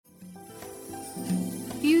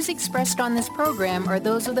views expressed on this program are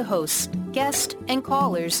those of the hosts, guests, and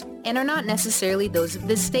callers, and are not necessarily those of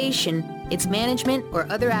this station, its management, or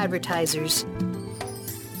other advertisers.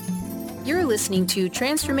 You're listening to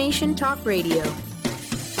Transformation Talk Radio.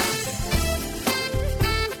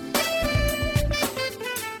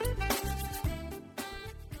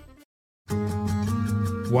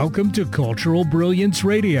 Welcome to Cultural Brilliance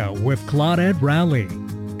Radio with Claudette and Rowley.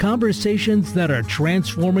 Conversations that are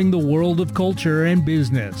transforming the world of culture and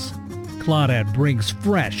business. Claudette brings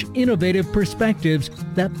fresh, innovative perspectives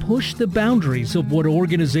that push the boundaries of what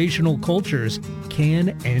organizational cultures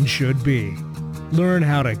can and should be. Learn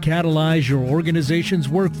how to catalyze your organization's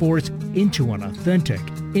workforce into an authentic,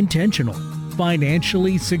 intentional,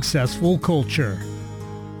 financially successful culture.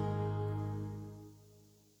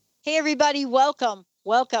 Hey everybody, welcome.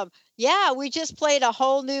 Yeah, we just played a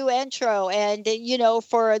whole new intro. And,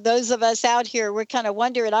 for those of us out here, we're kind of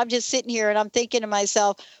wondering, I'm just sitting here and I'm thinking to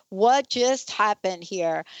myself, what just happened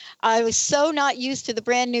here? I was so not used to the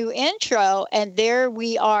brand new intro, and there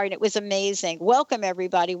we are, and it was amazing. Welcome,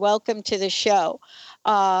 everybody. Welcome to the show.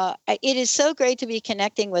 It is so great to be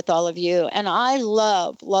connecting with all of you, and I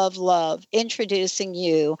love introducing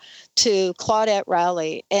you to Claudette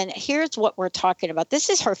Rowley. And here's what we're talking about. This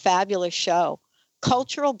is her fabulous show.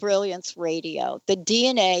 Cultural Brilliance Radio, the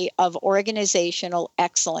DNA of organizational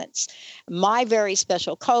excellence. My very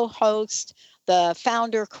special co-host, the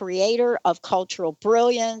founder, creator of Cultural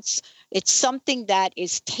Brilliance. It's something that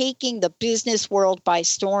is taking the business world by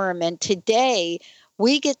storm. And today,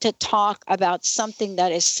 we get to talk about something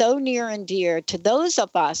that is so near and dear to those of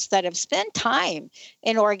us that have spent time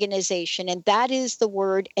in organization, and that is the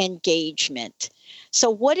word engagement. So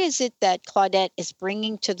what is it that Claudette is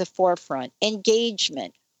bringing to the forefront?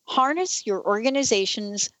 Engagement. Harness your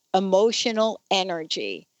organization's emotional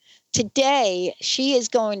energy. Today, she is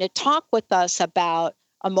going to talk with us about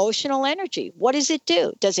emotional energy. What does it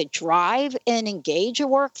do? Does it drive and engage a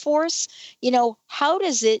workforce? How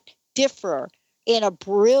does it differ in a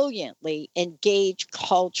brilliantly engaged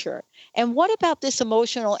culture? And what about this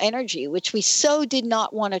emotional energy, which we so did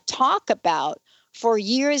not want to talk about for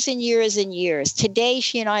years and years and years? Today,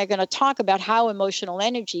 she and I are going to talk about how emotional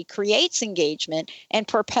energy creates engagement and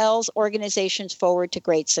propels organizations forward to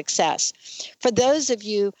great success. For those of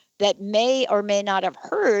you that may or may not have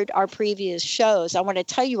heard our previous shows, I want to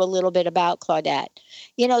tell you a little bit about Claudette.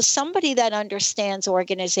 Somebody that understands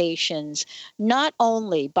organizations not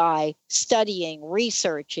only by studying,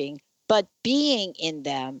 researching, but being in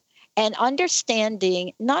them, and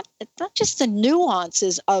understanding not just the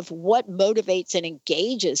nuances of what motivates and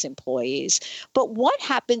engages employees, but what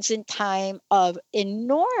happens in time of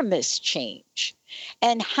enormous change.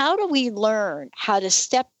 And how do we learn how to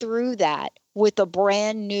step through that with a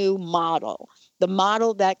brand new model? The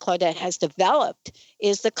model that Claudette has developed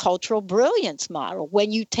is the cultural brilliance model.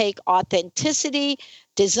 When you take authenticity,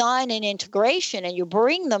 design, and integration, and you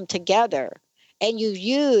bring them together, and you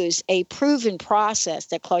use a proven process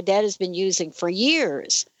that Claudette has been using for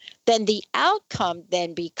years, then the outcome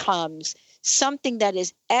then becomes something that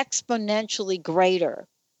is exponentially greater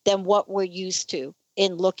than what we're used to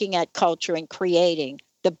in looking at culture and creating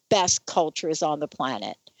the best cultures on the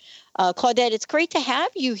planet. Claudette, it's great to have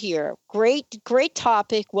you here. Great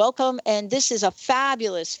topic. Welcome. And this is a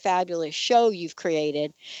fabulous, fabulous show you've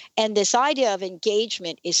created. And this idea of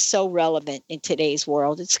engagement is so relevant in today's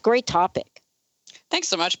world. It's a great topic. Thanks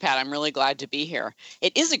so much, Pat. I'm really glad to be here.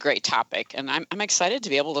 It is a great topic, and I'm excited to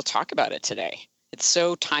be able to talk about it today. It's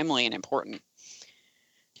so timely and important.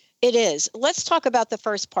 It is. Let's talk about the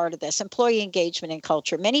first part of this, employee engagement and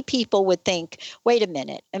culture. Many people would think, wait a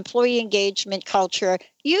minute, employee engagement, culture,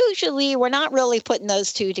 usually we're not really putting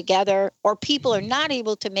those two together, or people are not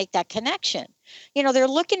able to make that connection. They're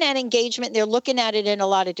looking at engagement, they're looking at it in a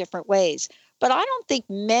lot of different ways. But I don't think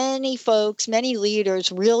many folks, many leaders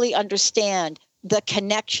really understand the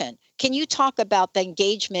connection. Can you talk about the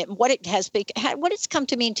engagement and what it's come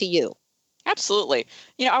to mean to you? Absolutely.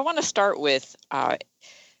 I want to start with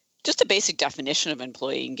just a basic definition of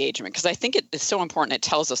employee engagement, because I think it is so important. It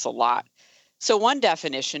tells us a lot. So one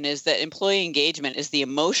definition is that employee engagement is the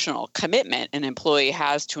emotional commitment an employee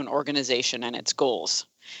has to an organization and its goals.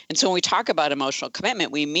 And so when we talk about emotional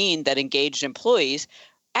commitment, we mean that engaged employees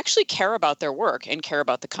actually care about their work and care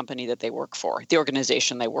about the company that they work for, the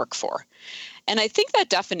organization they work for. And I think that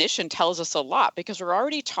definition tells us a lot, because we're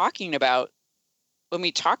already talking about, when we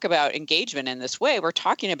talk about engagement in this way, we're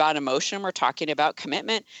talking about emotion, we're talking about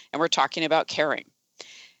commitment, and we're talking about caring.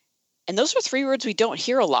 And those are three words we don't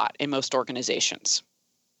hear a lot in most organizations.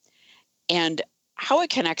 And how it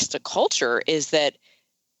connects to culture is that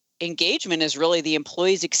engagement is really the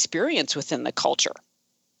employee's experience within the culture.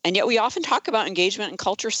 And yet we often talk about engagement and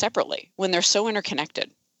culture separately when they're so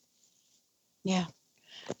interconnected. Yeah.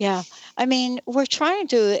 Yeah. I mean, we're trying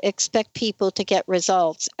to expect people to get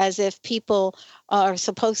results as if people are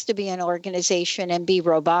supposed to be an organization and be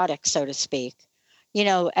robotic, so to speak.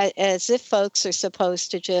 As if folks are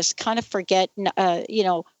supposed to just kind of forget,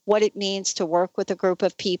 what it means to work with a group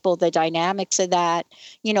of people, the dynamics of that.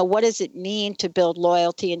 What does it mean to build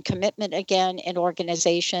loyalty and commitment again in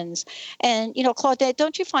organizations? And, Claudette,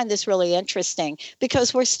 don't you find this really interesting?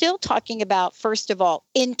 Because we're still talking about, first of all,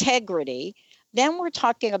 integrity. Then we're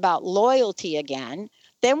talking about loyalty again.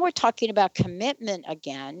 Then we're talking about commitment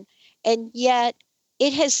again. And yet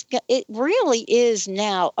it really is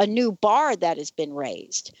now a new bar that has been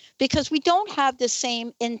raised because we don't have the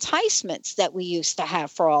same enticements that we used to have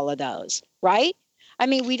for all of those, right? I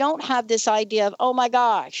mean, we don't have this idea of, oh my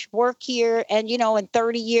gosh, work here and, in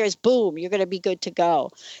 30 years, boom, you're going to be good to go.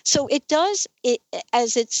 So it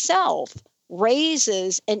as itself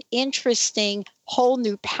raises an interesting whole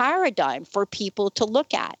new paradigm for people to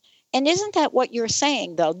look at. And isn't that what you're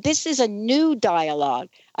saying, though? This is a new dialogue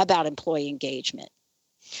about employee engagement.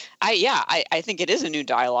 I think it is a new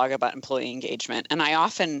dialogue about employee engagement. And I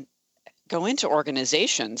often go into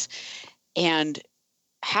organizations and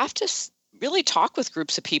have to really talk with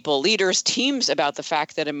groups of people, leaders, teams, about the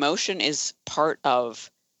fact that emotion is part of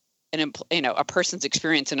a person's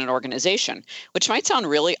experience in an organization, which might sound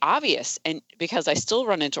really obvious. And because I still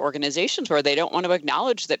run into organizations where they don't want to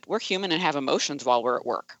acknowledge that we're human and have emotions while we're at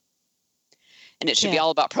work. And it should be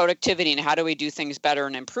all about productivity and how do we do things better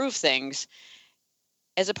and improve things,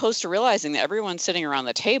 as opposed to realizing that everyone sitting around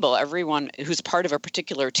the table, everyone who's part of a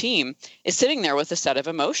particular team is sitting there with a set of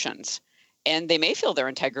emotions. And they may feel their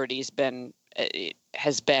integrity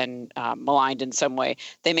has been maligned in some way.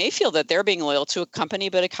 They may feel that they're being loyal to a company,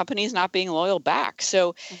 but a company is not being loyal back.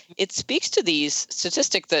 So it speaks to these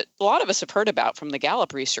statistics that a lot of us have heard about from the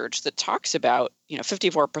Gallup research that talks about,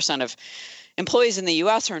 54% of employees in the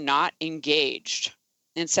U.S. are not engaged,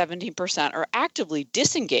 and 17% are actively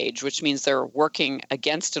disengaged, which means they're working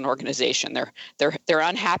against an organization. Their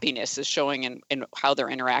unhappiness is showing in how they're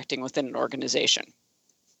interacting within an organization.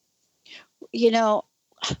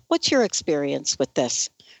 What's your experience with this?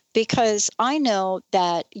 Because I know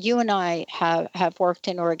that you and I have worked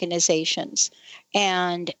in organizations,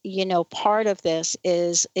 and part of this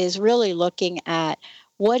is really looking at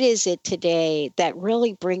what is it today that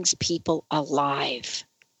really brings people alive,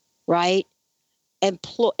 right?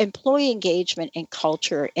 Employee engagement and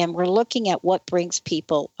culture, and we're looking at what brings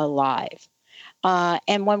people alive.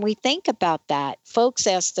 And when we think about that, folks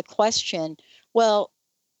ask the question, well,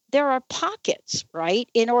 there are pockets, right,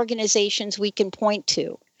 in organizations we can point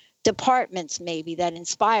to, departments maybe that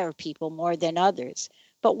inspire people more than others.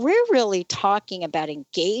 But we're really talking about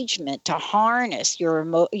engagement to harness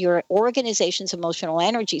your organization's emotional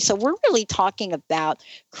energy. So we're really talking about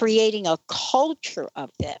creating a culture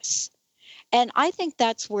of this. And I think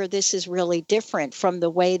that's where this is really different from the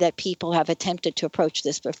way that people have attempted to approach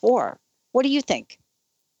this before. What do you think?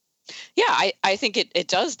 Yeah, I think it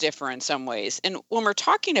does differ in some ways. And when we're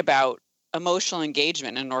talking about emotional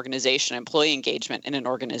engagement in an organization, employee engagement in an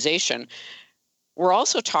organization, we're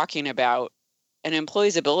also talking about an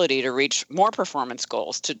employee's ability to reach more performance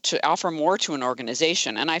goals, to offer more to an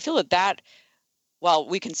organization. And I feel that while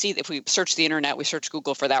we can see that if we search the internet, we search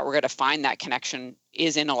Google for that, we're going to find that connection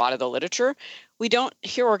is in a lot of the literature. We don't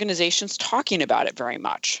hear organizations talking about it very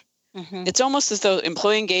much. Mm-hmm. It's almost as though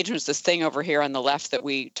employee engagement is this thing over here on the left that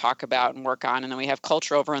we talk about and work on. And then we have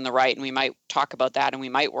culture over on the right, and we might talk about that and we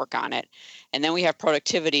might work on it. And then we have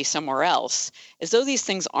productivity somewhere else, as though these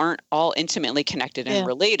things aren't all intimately connected and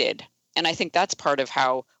related. And I think that's part of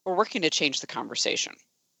how we're working to change the conversation.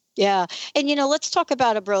 Yeah. And, let's talk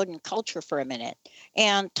about a brilliant culture for a minute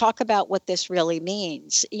and talk about what this really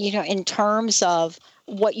means, in terms of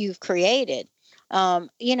what you've created.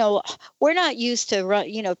 We're not used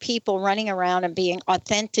to, people running around and being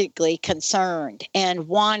authentically concerned and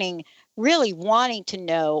really wanting to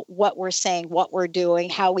know what we're saying, what we're doing,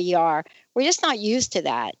 how we are. We're just not used to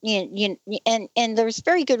that. And there's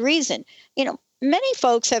very good reason. Many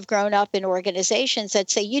folks have grown up in organizations that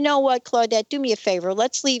say, you know what, Claudette, do me a favor.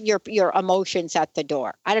 Let's leave your emotions at the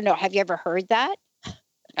door. I don't know. Have you ever heard that?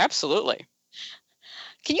 Absolutely.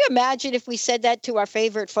 Can you imagine if we said that to our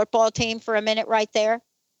favorite football team for a minute right there?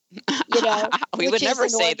 We would never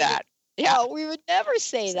say that. Yeah. No, we would never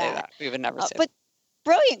say that. We would never say that. But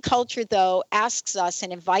brilliant culture, though, asks us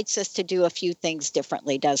and invites us to do a few things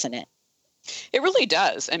differently, doesn't it? It really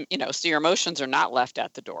does. And, so your emotions are not left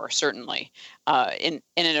at the door, certainly. In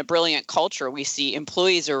a brilliant culture, we see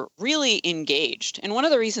employees are really engaged. And one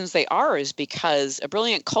of the reasons they are is because a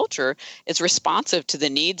brilliant culture is responsive to the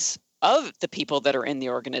needs of the people that are in the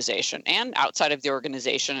organization and outside of the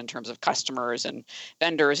organization in terms of customers and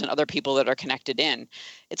vendors and other people that are connected in.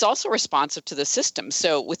 It's also responsive to the system,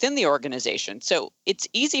 so within the organization. So it's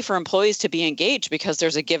easy for employees to be engaged because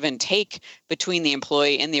there's a give and take between the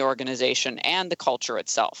employee and the organization and the culture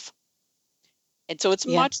itself. And so it's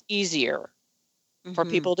much easier for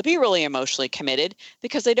people to be really emotionally committed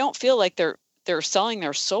because they don't feel like they're selling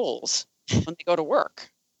their souls when they go to work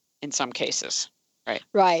in some cases.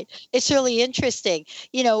 Right. It's really interesting.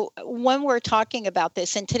 When we're talking about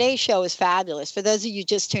this, and today's show is fabulous. For those of you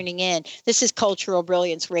just tuning in, this is Cultural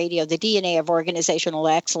Brilliance Radio, the DNA of organizational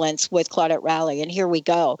excellence with Claudette Rowley. And here we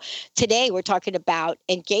go. Today, we're talking about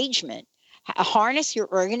engagement. Harness your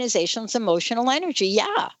organization's emotional energy.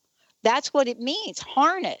 Yeah, that's what it means.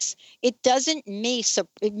 Harness. It doesn't mean,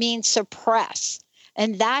 it means suppress.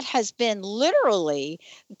 And that has been literally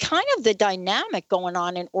kind of the dynamic going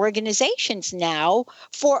on in organizations now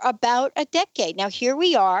for about a decade. Now, here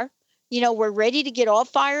we are, we're ready to get all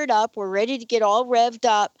fired up. We're ready to get all revved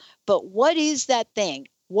up. But what is that thing?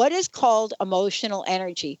 What is called emotional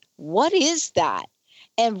energy? What is that?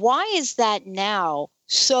 And why is that now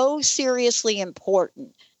so seriously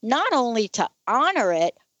important? Not only to honor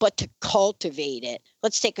it, but to cultivate it.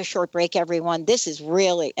 Let's take a short break, everyone. This is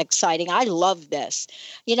really exciting. I love this.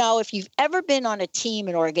 If you've ever been on a team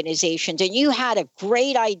in organizations and you had a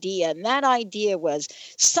great idea, and that idea was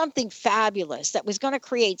something fabulous that was going to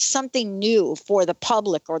create something new for the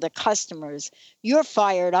public or the customers, you're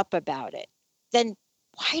fired up about it. Then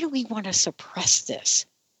why do we want to suppress this?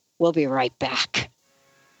 We'll be right back.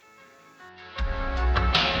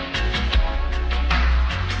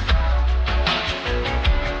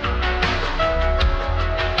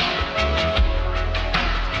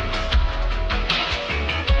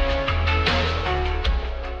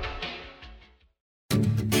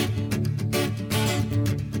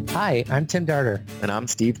 Hi, I'm Tim Darter. And I'm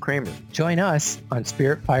Steve Kramer. Join us on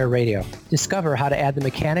Spirit Fire Radio. Discover how to add the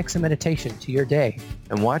mechanics of meditation to your day.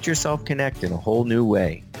 And watch yourself connect in a whole new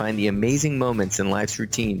way. Find the amazing moments in life's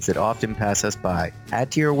routines that often pass us by.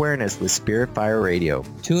 Add to your awareness with Spirit Fire Radio.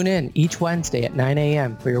 Tune in each Wednesday at 9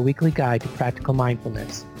 a.m. for your weekly guide to practical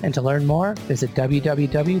mindfulness. And to learn more, visit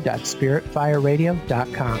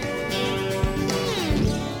www.spiritfireradio.com.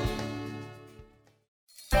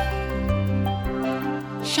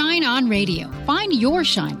 Shine on Radio. Find Your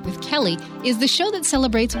Shine with Kelly is the show that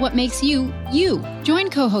celebrates what makes you, you. Join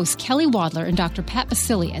co-hosts Kelly Wadler and Dr. Pat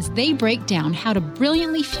Basili as they break down how to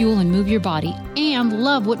brilliantly fuel and move your body and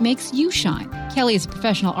love what makes you shine. Kelly is a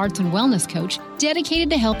professional arts and wellness coach dedicated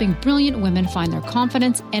to helping brilliant women find their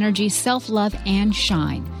confidence, energy, self-love, and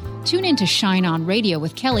shine. Tune in to Shine on Radio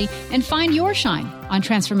with Kelly and find your shine on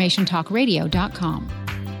TransformationTalkRadio.com.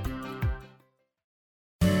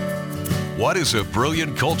 What is a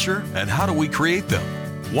brilliant culture and how do we create them?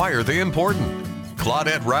 Why are they important?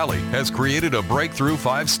 Claudette Rowley has created a breakthrough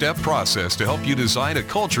 5-step process to help you design a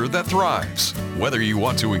culture that thrives. Whether you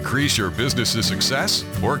want to increase your business's success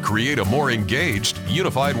or create a more engaged,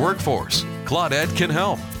 unified workforce, Claudette can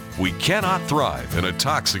help. We cannot thrive in a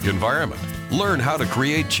toxic environment. Learn how to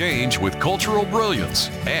create change with cultural brilliance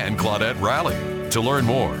and Claudette Rowley. To learn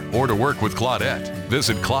more or to work with Claudette,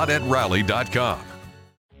 visit ClaudetteRowley.com.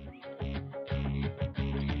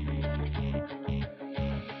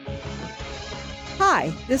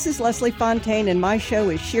 Hi, this is Leslie Fontaine, and my show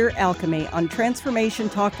is Sheer Alchemy on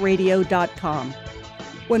TransformationTalkRadio.com.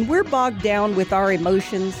 When we're bogged down with our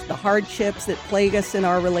emotions, the hardships that plague us in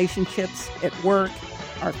our relationships, at work,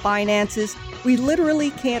 our finances, we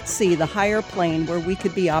literally can't see the higher plane where we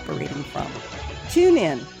could be operating from. Tune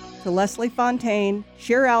in to Leslie Fontaine,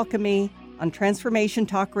 Sheer Alchemy on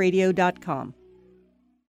TransformationTalkRadio.com.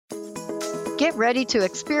 Get ready to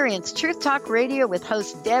experience Truth Talk Radio with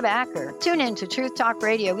host Deb Acker. Tune in to Truth Talk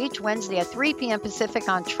Radio each Wednesday at 3 p.m. Pacific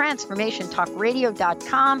on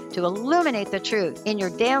TransformationTalkRadio.com to illuminate the truth in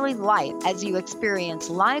your daily life as you experience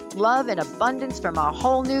life, love, and abundance from a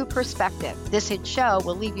whole new perspective. This hit show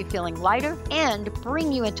will leave you feeling lighter and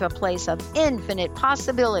bring you into a place of infinite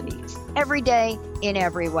possibilities every day in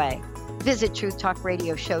every way. Visit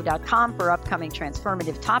TruthTalkRadioshow.com for upcoming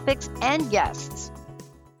transformative topics and guests.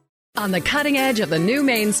 On the cutting edge of the new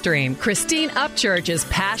mainstream, Christine Upchurch is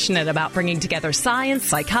passionate about bringing together science,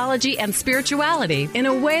 psychology, and spirituality in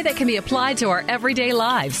a way that can be applied to our everyday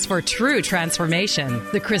lives for true transformation.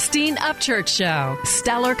 The Christine Upchurch Show,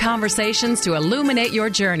 stellar conversations to illuminate your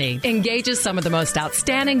journey, engages some of the most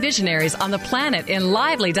outstanding visionaries on the planet in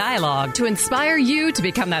lively dialogue to inspire you to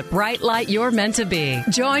become that bright light you're meant to be.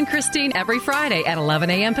 Join Christine every Friday at 11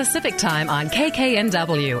 a.m. Pacific Time on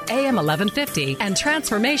KKNW, AM 1150, and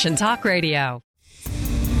Transformation Talk Radio.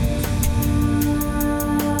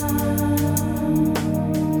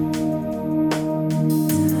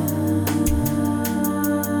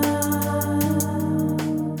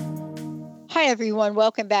 Hi, everyone.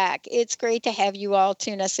 Welcome back. It's great to have you all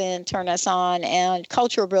tune us in, turn us on, and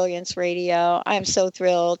Cultural Brilliance Radio. I'm so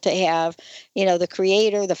thrilled to have, the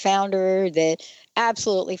creator, the founder, the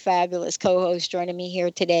absolutely fabulous co-host joining me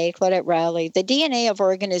here today, Claudette Rowley, the DNA of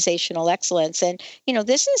Organizational Excellence. And,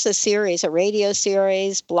 this is a series, a radio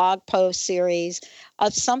series, blog post series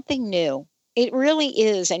of something new. It really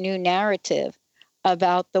is a new narrative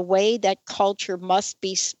about the way that culture must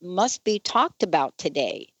be talked about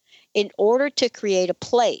today in order to create a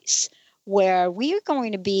place where we are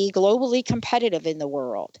going to be globally competitive in the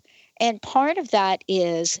world. And part of that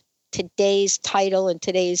is today's title and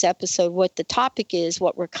today's episode. What the topic is,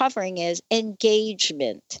 what we're covering is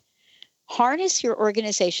engagement. Harness your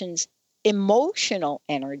organization's emotional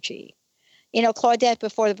energy. Claudette,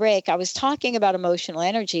 before the break, I was talking about emotional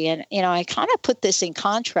energy, and, I kind of put this in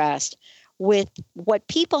contrast with what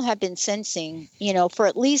people have been sensing, for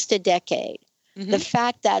at least a decade. Mm-hmm. The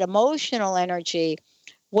fact that emotional energy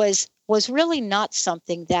was really not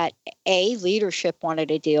something that A, leadership wanted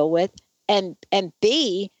to deal with, and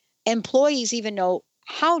B, employees even know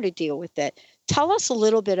how to deal with it. Tell us a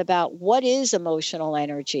little bit about what is emotional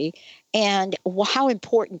energy and how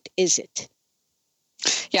important is it?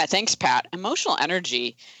 Yeah, thanks, Pat. Emotional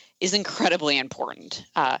energy is incredibly important.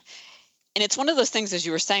 And it's one of those things, as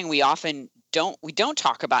you were saying, we often don't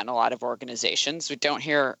talk about in a lot of organizations. We don't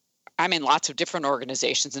hear, I'm in lots of different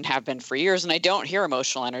organizations and have been for years, and I don't hear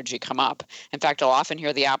emotional energy come up. In fact, I'll often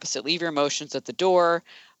hear the opposite: leave your emotions at the door.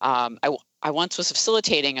 I once was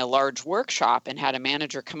facilitating a large workshop and had a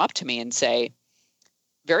manager come up to me and say,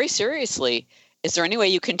 very seriously, is there any way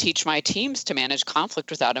you can teach my teams to manage conflict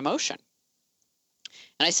without emotion?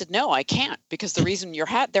 And I said, no, I can't, because the reason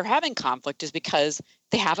they're having conflict is because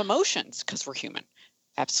they have emotions, because we're human.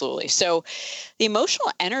 Absolutely. So the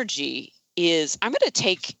emotional energy is, I'm going to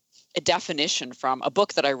take a definition from a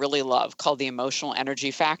book that I really love called The Emotional Energy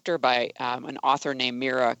Factor by an author named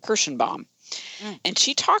Mira Kirschenbaum. And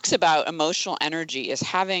she talks about emotional energy as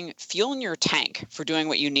having fuel in your tank for doing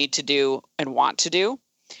what you need to do and want to do.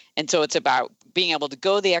 And so it's about being able to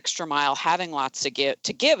go the extra mile, having lots to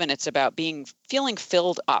give, and it's about feeling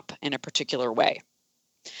filled up in a particular way.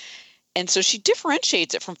 And so she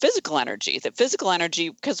differentiates it from physical energy, that physical energy,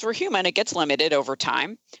 because we're human, it gets limited over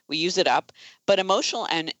time. We use it up, but emotional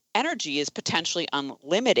energy is potentially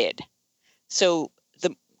unlimited. So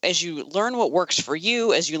as you learn what works for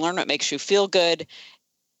you, as you learn what makes you feel good,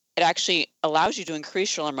 it actually allows you to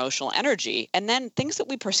increase your emotional energy. And then things that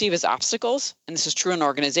we perceive as obstacles, and this is true in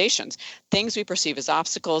organizations, things we perceive as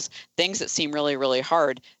obstacles, things that seem really, really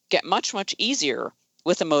hard, get much, much easier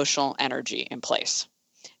with emotional energy in place.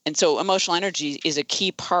 And so emotional energy is a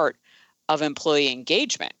key part of employee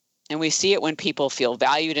engagement. And we see it when people feel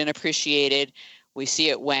valued and appreciated. We see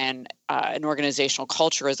it when an organizational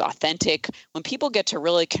culture is authentic, when people get to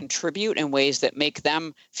really contribute in ways that make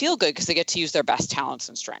them feel good because they get to use their best talents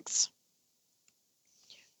and strengths.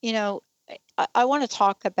 I want to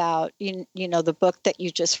talk about, the book that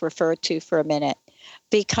you just referred to for a minute,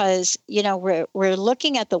 because, we're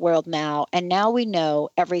looking at the world now, and now we know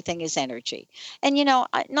everything is energy. And,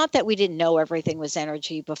 not that we didn't know everything was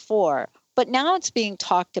energy before, but now it's being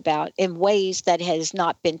talked about in ways that has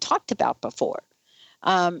not been talked about before.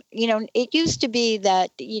 It used to be that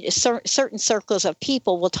certain circles of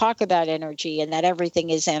people will talk about energy and that everything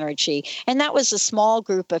is energy. And that was a small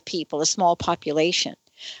group of people, a small population.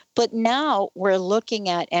 But now we're looking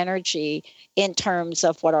at energy in terms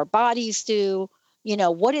of what our bodies do,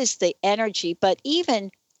 what is the energy, but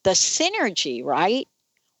even the synergy, right?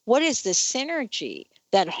 What is the synergy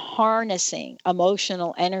that harnessing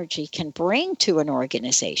emotional energy can bring to an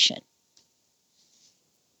organization?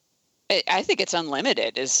 I think it's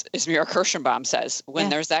unlimited, as Mira Kirschenbaum says. When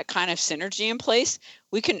there's that kind of synergy in place,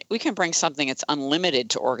 we can bring something that's unlimited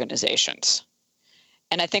to organizations.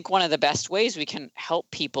 And I think one of the best ways we can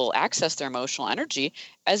help people access their emotional energy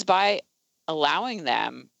is by allowing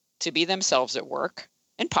them to be themselves at work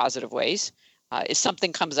in positive ways, If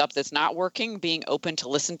something comes up that's not working, being open to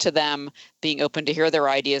listen to them, being open to hear their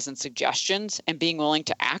ideas and suggestions, and being willing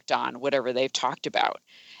to act on whatever they've talked about.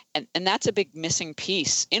 And that's a big missing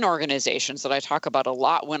piece in organizations that I talk about a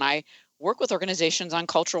lot when I work with organizations on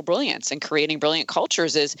cultural brilliance and creating brilliant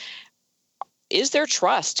cultures is there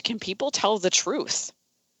trust? Can people tell the truth?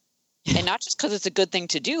 And not just because it's a good thing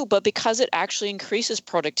to do, but because it actually increases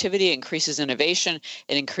productivity, increases innovation,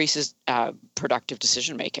 it increases productive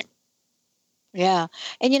decision making. Yeah.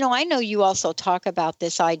 And, I know you also talk about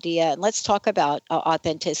this idea, and let's talk about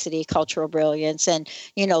authenticity, cultural brilliance, and,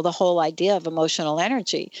 the whole idea of emotional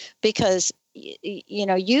energy, because,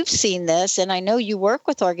 you've seen this, and I know you work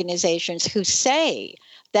with organizations who say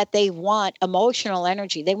that they want emotional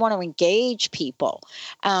energy. They want to engage people.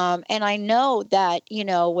 And I know that,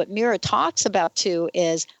 what Mira talks about too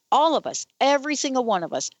is all of us, every single one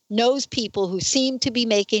of us knows people who seem to be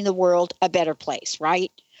making the world a better place,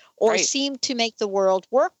 right? Or Right. seem to make the world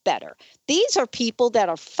work better. These are people that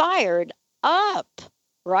are fired up,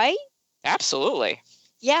 right? Absolutely.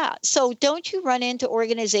 Yeah. So don't you run into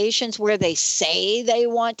organizations where they say they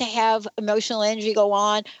want to have emotional energy go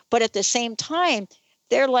on, but at the same time,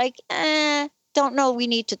 they're like, don't know. We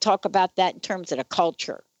need to talk about that in terms of the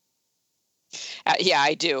culture. Yeah,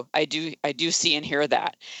 I do. I do see and hear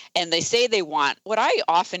that. And they say they want, what I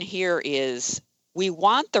often hear is, we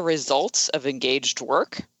want the results of engaged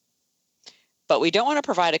work, but we don't want to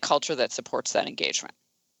provide a culture that supports that engagement.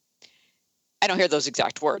 I don't hear those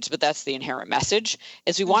exact words, but that's the inherent message,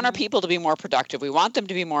 is we want our people to be more productive. We want them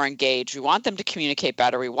to be more engaged. We want them to communicate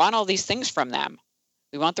better. We want all these things from them.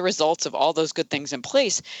 We want the results of all those good things in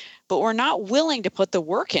place, but we're not willing to put the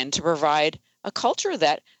work in to provide a culture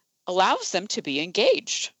that allows them to be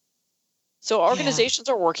engaged. So organizations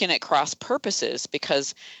are working at cross purposes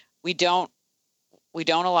because we don't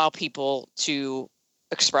allow people to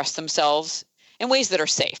express themselves in ways that are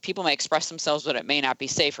safe. People may express themselves, but it may not be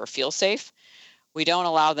safe or feel safe. We don't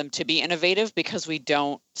allow them to be innovative because we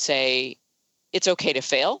don't say it's okay to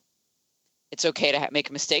fail. It's okay to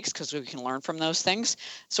make mistakes because we can learn from those things.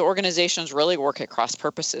 So organizations really work at cross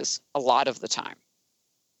purposes a lot of the time.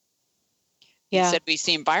 Yeah. Instead, we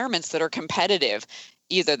see environments that are competitive.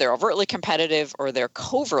 Either they're overtly competitive or they're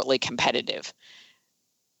covertly competitive.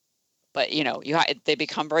 But, they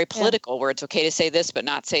become very political where it's okay to say this but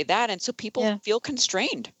not say that. And so people feel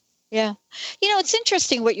constrained. Yeah. It's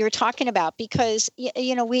interesting what you're talking about because, we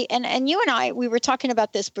and you and I, we were talking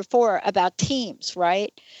about this before about teams,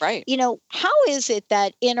 right? Right. How is it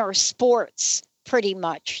that in our sports, pretty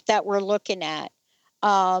much, that we're looking at,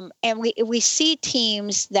 and we see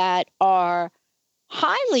teams that are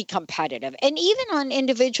highly competitive, and even on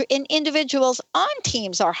individuals on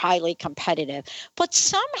teams are highly competitive, but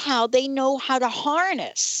somehow they know how to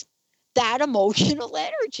harness that emotional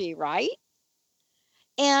energy, right?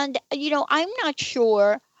 And, I'm not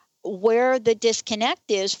sure where the disconnect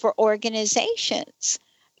is for organizations.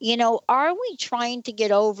 Are we trying to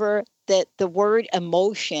get over the word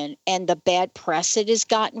emotion and the bad press it has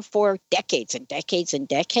gotten for decades and decades and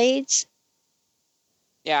decades?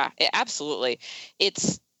 Yeah, absolutely.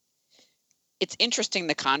 It's interesting,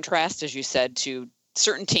 the contrast, as you said, to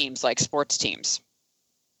certain teams like sports teams,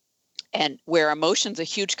 and where emotion's a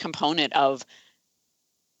huge component of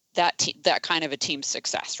that kind of a team's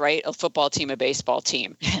success, right? A football team, a baseball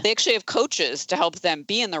team. They actually have coaches to help them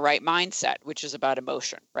be in the right mindset, which is about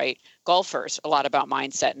emotion, right? Golfers, a lot about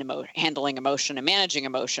mindset and handling emotion and managing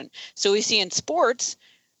emotion. So we see in sports,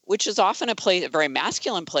 which is often a very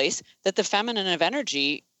masculine place, that the feminine of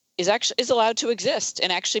energy is allowed to exist.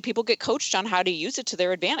 And actually people get coached on how to use it to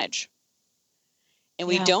their advantage. And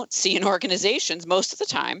we don't see in organizations most of the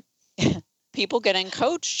time, people getting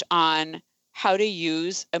coached on how to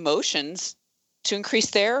use emotions to increase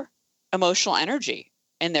their emotional energy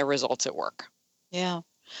and their results at work. Yeah.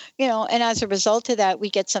 And as a result of that, we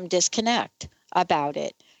get some disconnect about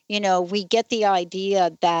it. We get the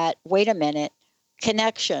idea that, wait a minute,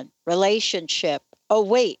 connection, relationship. Oh,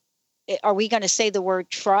 wait, are we going to say the word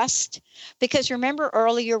trust? Because remember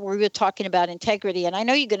earlier we were talking about integrity, and I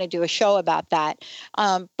know you're going to do a show about that,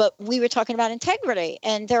 but we were talking about integrity,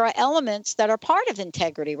 and there are elements that are part of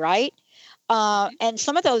integrity, right? And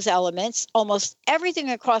some of those elements, almost everything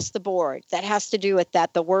across the board that has to do with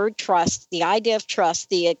that, the word trust, the idea of trust,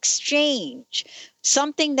 the exchange,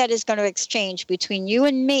 something that is going to exchange between you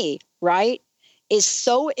and me, right, is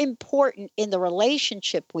so important in the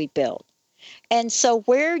relationship we build. And so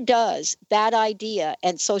where does that idea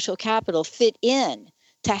and social capital fit in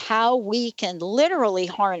to how we can literally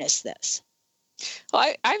harness this?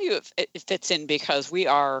 Well, I view it fits in because we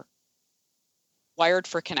are wired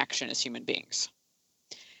for connection as human beings.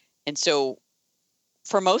 And so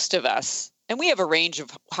for most of us, and we have a range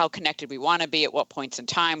of how connected we want to be at what points in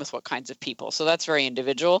time with what kinds of people. So that's very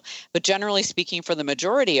individual. But generally speaking, for the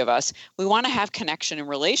majority of us, we want to have connection and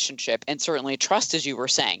relationship, and certainly trust, as you were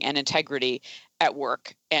saying, and integrity at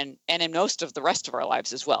work and in most of the rest of our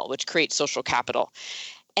lives as well, which creates social capital.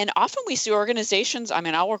 And often we see organizations,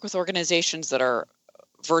 I'll work with organizations that are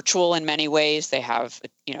virtual in many ways. They have,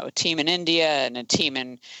 a team in India and a team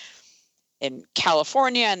in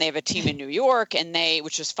California, and they have a team in New York,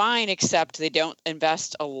 which is fine, except they don't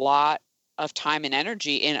invest a lot of time and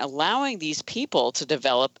energy in allowing these people to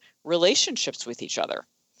develop relationships with each other.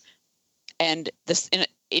 And this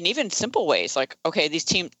in even simple ways, like, okay,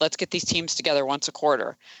 let's get these teams together once a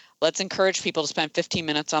quarter. Let's encourage people to spend 15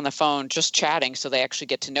 minutes on the phone just chatting so they actually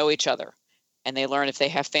get to know each other. And they learn if they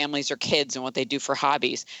have families or kids and what they do for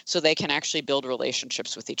hobbies, so they can actually build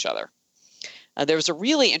relationships with each other. There was a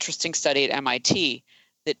really interesting study at MIT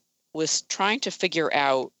that was trying to figure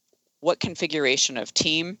out what configuration of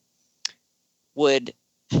team would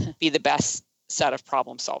be the best set of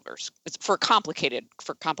problem solvers. It's for complicated,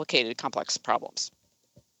 complex problems.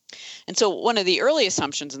 And so one of the early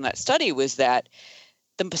assumptions in that study was that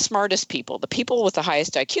the smartest people, the people with the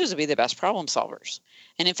highest IQs, would be the best problem solvers.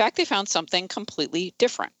 And in fact, they found something completely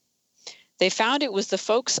different. They found it was the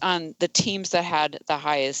folks on the teams that had the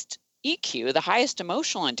highest EQ, the highest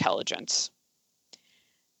emotional intelligence,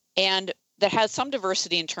 and that had some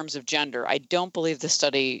diversity in terms of gender. I don't believe the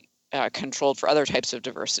study controlled for other types of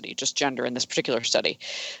diversity, just gender in this particular study.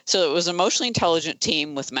 So it was an emotionally intelligent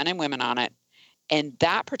team with men and women on it. And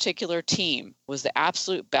that particular team was the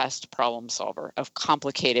absolute best problem solver of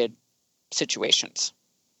complicated situations.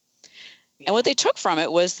 And what they took from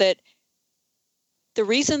it was that the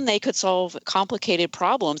reason they could solve complicated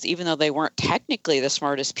problems, even though they weren't technically the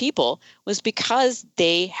smartest people, was because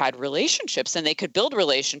they had relationships, and they could build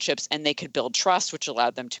relationships, and they could build trust, which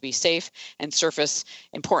allowed them to be safe and surface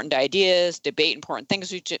important ideas, debate important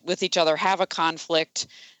things with each other, have a conflict,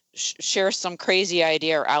 share some crazy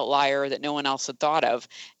idea or outlier that no one else had thought of,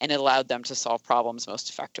 and it allowed them to solve problems most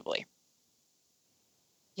effectively.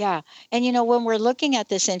 Yeah. And, when we're looking at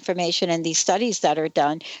this information and these studies that are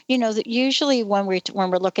done, that usually when we're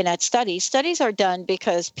looking at studies are done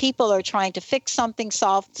because people are trying to fix something,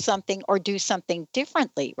 solve something, or do something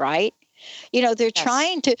differently, right? They're Yes.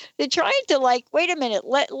 trying to like, wait a minute,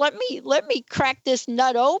 let me crack this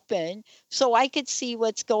nut open so I could see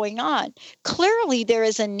what's going on. Clearly, there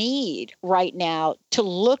is a need right now to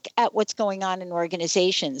look at what's going on in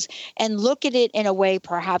organizations and look at it in a way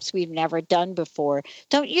perhaps we've never done before.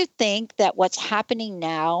 Don't you think that what's happening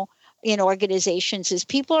now in organizations is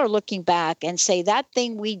people are looking back and say that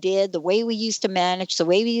thing we did, the way we used to manage, the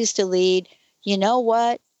way we used to lead, you know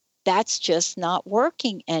what? That's just not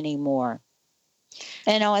working anymore.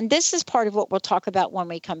 And this is part of what we'll talk about when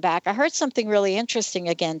we come back. I heard something really interesting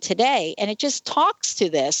again today, and it just talks to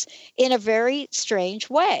this in a very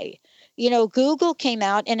strange way. Google came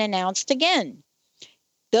out and announced again,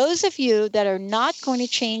 those of you that are not going to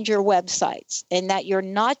change your websites and that you're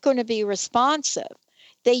not going to be responsive,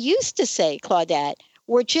 they used to say, Claudette,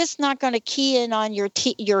 we're just not going to key in on your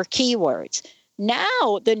keywords.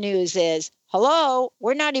 Now the news is, hello,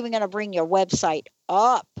 we're not even going to bring your website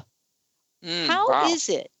up. How is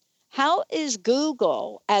it? How is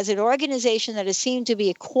Google, as an organization that has seemed to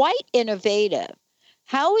be quite innovative,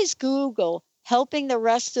 how is Google helping the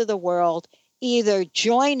rest of the world either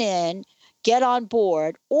join in, get on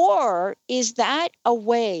board, or is that a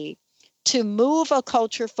way to move a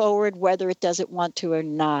culture forward, whether it doesn't want to or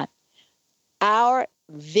not? Our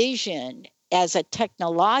vision as a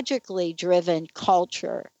technologically driven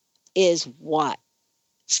culture is what?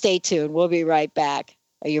 Stay tuned. We'll be right back.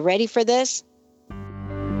 Are you ready for this?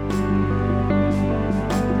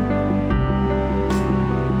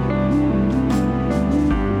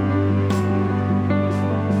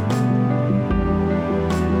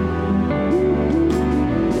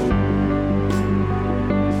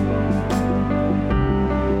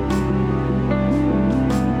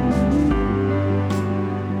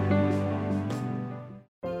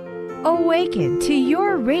 Awaken to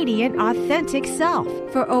your radiant, authentic self.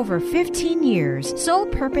 For over 15 years, Soul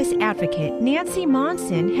Purpose Advocate Nancy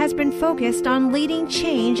Monson has been focused on leading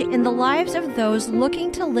change in the lives of those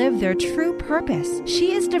looking to live their true purpose.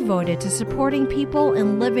 She is devoted to supporting people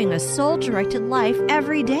in living a soul-directed life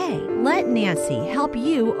every day. Let Nancy help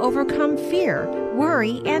you overcome fear,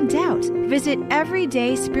 worry, and doubt. Visit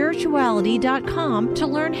everydayspirituality.com to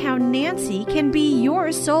learn how Nancy can be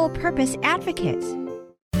your Soul Purpose Advocate.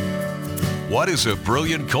 What is a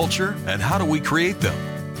brilliant culture, and how do we create them?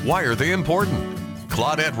 Why are they important?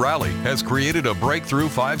 Claudette Rowley has created a breakthrough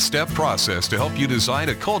 5-step process to help you design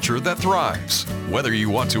a culture that thrives. Whether you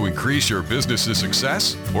want to increase your business's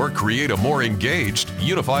success or create a more engaged,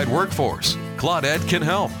 unified workforce, Claudette can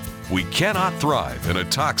help. We cannot thrive in a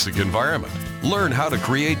toxic environment. Learn how to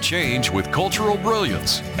create change with cultural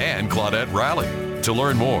brilliance and Claudette Rowley. To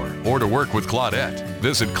learn more or to work with Claudette,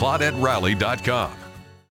 visit ClaudetteRowley.com.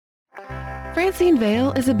 Francine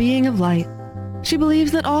Vale is a being of light. She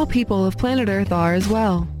believes that all people of planet Earth are as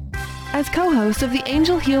well. As co-host of the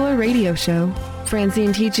Angel Healer radio show,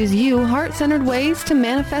 Francine teaches you heart-centered ways to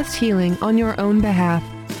manifest healing on your own behalf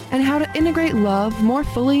and how to integrate love more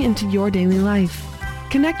fully into your daily life.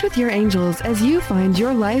 Connect with your angels as you find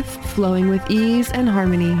your life flowing with ease and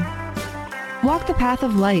harmony. Walk the path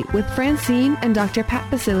of light with Francine and Dr. Pat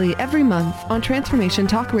Basili every month on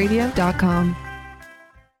TransformationTalkRadio.com.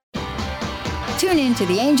 Tune in to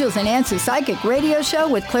the Angels and Answers Psychic Radio Show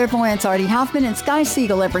with clairvoyants Artie Hoffman and Sky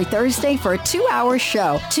Siegel every Thursday for a 2-hour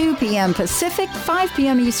show, 2 p.m. Pacific, 5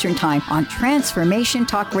 p.m. Eastern Time on Transformation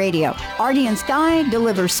Talk Radio. Artie and Sky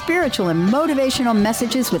deliver spiritual and motivational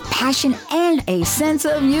messages with passion and a sense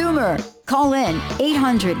of humor. Call in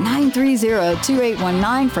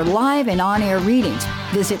 800-930-2819 for live and on-air readings.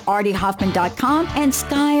 Visit artiehoffman.com and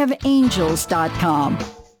skyofangels.com.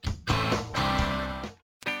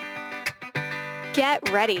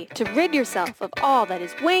 Get ready to rid yourself of all that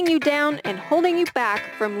is weighing you down and holding you back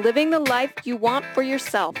from living the life you want for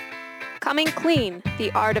yourself. Coming Clean,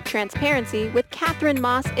 The Art of Transparency with Catherine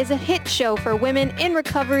Moss is a hit show for women in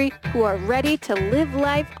recovery who are ready to live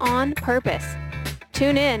life on purpose.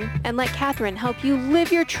 Tune in and let Catherine help you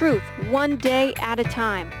live your truth one day at a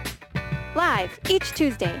time. Live each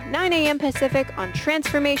Tuesday, 9 a.m. Pacific on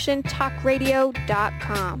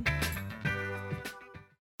TransformationTalkRadio.com.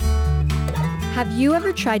 Have you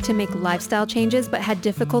ever tried to make lifestyle changes but had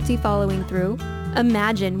difficulty following through?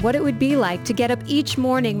 Imagine what it would be like to get up each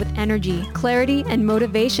morning with energy, clarity, and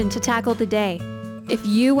motivation to tackle the day. If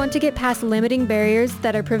you want to get past limiting barriers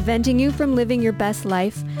that are preventing you from living your best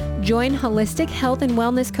life, join holistic health and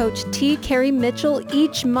wellness coach T. Carrie Mitchell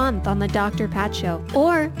each month on the Dr. Pat Show.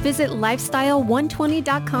 Or visit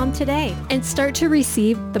lifestyle120.com today and start to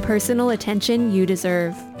receive the personal attention you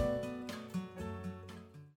deserve.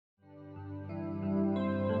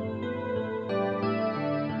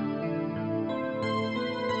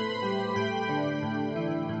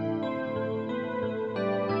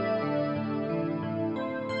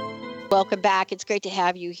 Welcome back. It's great to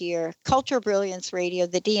have you here. Cultural Brilliance Radio,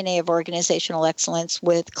 the DNA of organizational excellence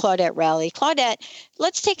with Claudette Rowley. Claudette,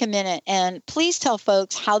 let's take a minute and please tell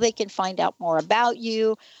folks how they can find out more about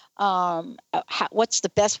you. What's the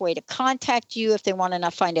best way to contact you if they want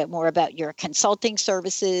to find out more about your consulting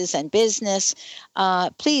services and business?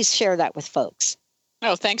 Please share that with folks.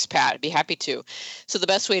 Oh, thanks, Pat. I'd be happy to. So the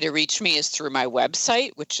best way to reach me is through my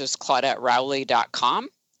website, which is ClaudetteRowley.com.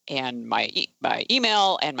 And my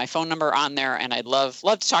email and my phone number on there. And I'd love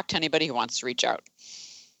to talk to anybody who wants to reach out.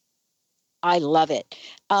 I love it.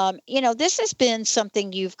 This has been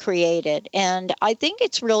something you've created. And I think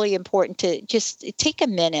it's really important to just take a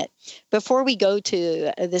minute before we go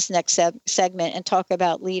to this next segment and talk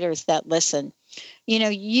about leaders that listen.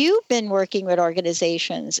 You've been working with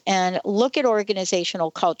organizations and look at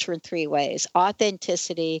organizational culture in 3 ways: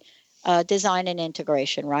 authenticity, design, and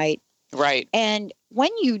integration, right? Right. And when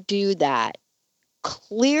you do that,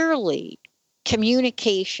 clearly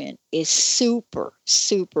communication is super,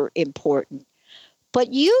 super important.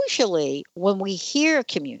 But usually when we hear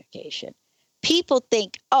communication, people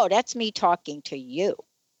think, oh, that's me talking to you.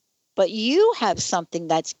 But you have something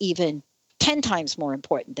that's even 10 times more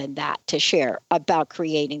important than that to share about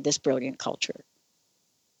creating this brilliant culture.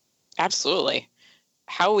 Absolutely.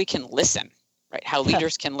 How we can listen, right? How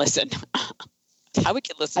leaders can listen. How we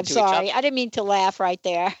can listen to each other. I'm sorry. I didn't mean to laugh right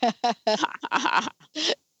there.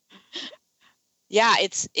 Yeah,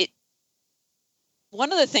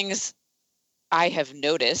 one of the things I have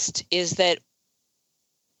noticed is that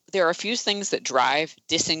there are a few things that drive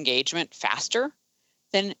disengagement faster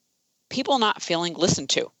than people not feeling listened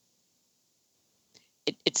to.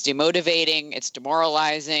 It's demotivating, it's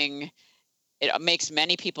demoralizing. It makes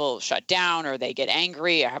many people shut down or they get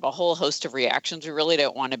angry. I have a whole host of reactions we really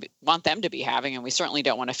don't want them to be having, and we certainly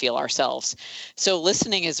don't want to feel ourselves. So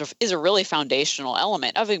listening is a really foundational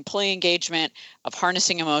element of employee engagement, of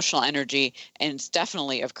harnessing emotional energy, and it's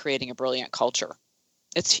definitely of creating a brilliant culture.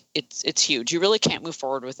 It's huge. You really can't move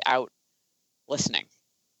forward without listening.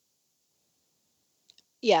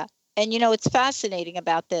 Yeah. And, it's fascinating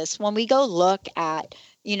about this. When we go look at,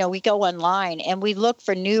 we go online and we look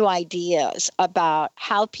for new ideas about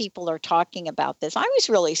how people are talking about this. I was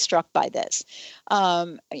really struck by this,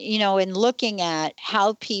 in looking at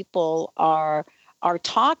how people are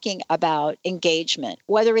talking about engagement,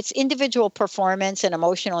 whether it's individual performance and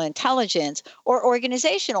emotional intelligence or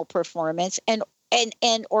organizational performance and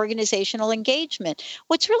organizational engagement.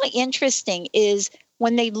 What's really interesting is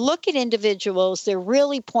when they look at individuals, they're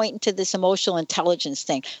really pointing to this emotional intelligence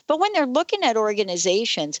thing. But when they're looking at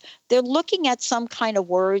organizations, they're looking at some kind of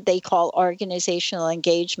word they call organizational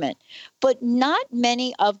engagement. But not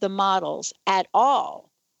many of the models at all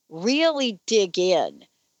really dig in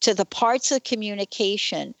to the parts of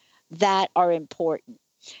communication that are important.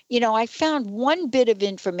 I found one bit of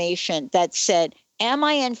information that said, am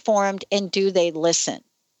I informed and do they listen?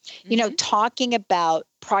 Talking about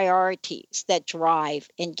priorities that drive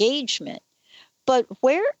engagement. But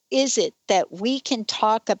where is it that we can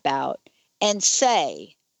talk about and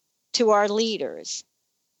say to our leaders,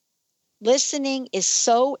 listening is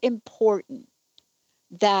so important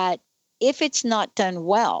that if it's not done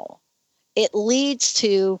well, it leads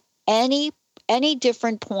to any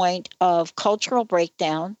different point of cultural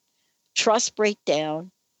breakdown, trust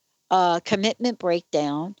breakdown, commitment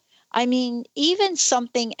breakdown. I mean, even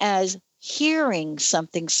something as hearing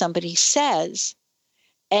something somebody says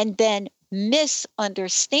and then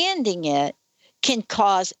misunderstanding it can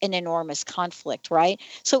cause an enormous conflict, right?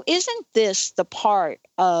 So isn't this the part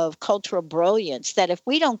of cultural brilliance that if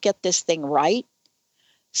we don't get this thing right,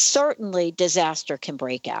 certainly disaster can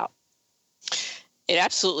break out? It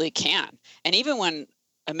absolutely can. And even when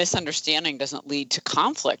a misunderstanding doesn't lead to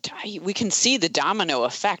conflict, we can see the domino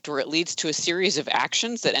effect where it leads to a series of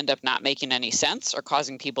actions that end up not making any sense or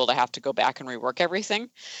causing people to have to go back and rework everything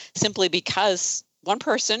simply because one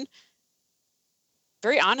person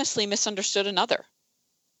very honestly misunderstood another.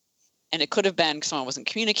 And it could have been someone wasn't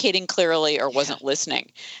communicating clearly or wasn't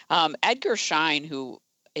listening. Edgar Schein, who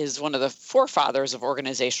is one of the forefathers of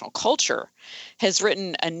organizational culture, has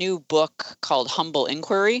written a new book called Humble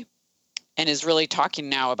Inquiry, and is really talking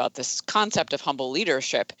now about this concept of humble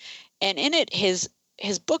leadership. And in it, his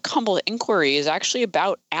book, Humble Inquiry, is actually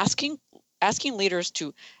about asking leaders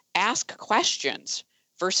to ask questions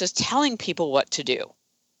versus telling people what to do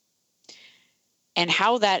and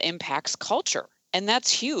how that impacts culture. And that's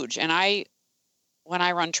huge. And when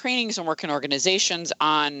I run trainings and work in organizations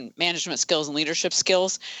on management skills and leadership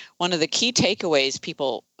skills, one of the key takeaways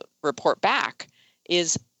people report back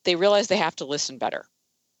is they realize they have to listen better.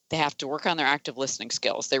 They have to work on their active listening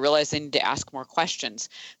skills. They realize they need to ask more questions.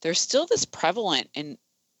 There's still this prevalent in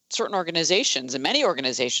certain organizations, and many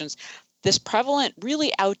organizations, this prevalent,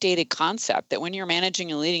 really outdated concept that when you're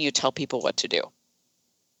managing and leading, you tell people what to do.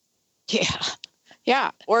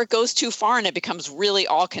 Yeah. Or it goes too far and it becomes really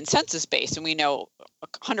all consensus based. And we know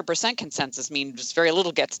 100% consensus means very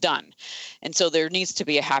little gets done. And so there needs to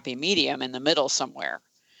be a happy medium in the middle somewhere.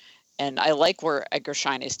 And I like where Edgar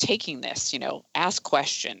Schein is taking this, ask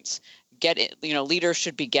questions, get it, leaders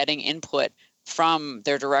should be getting input from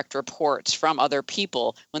their direct reports, from other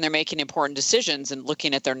people when they're making important decisions and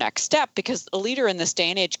looking at their next step, because a leader in this day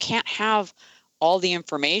and age can't have all the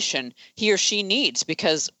information he or she needs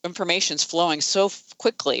because information's flowing so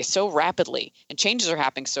quickly, so rapidly, and changes are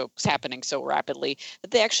happening so rapidly that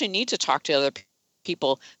they actually need to talk to other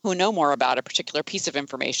people who know more about a particular piece of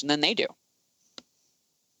information than they do.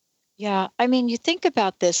 Yeah, I mean, you think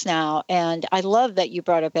about this now, and I love that you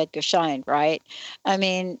brought up Edgar Schein, right? I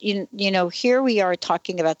mean, here we are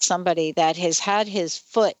talking about somebody that has had his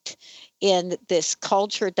foot in this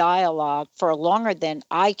culture dialogue for longer than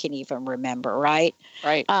I can even remember, right?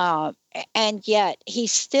 Right. And yet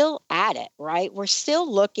he's still at it, right? We're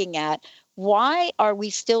still looking at why are we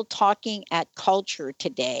still talking at culture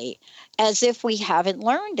today as if we haven't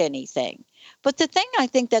learned anything? But the thing I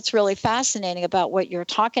think that's really fascinating about what you're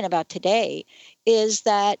talking about today is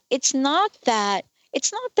that it's not that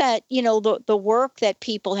the work that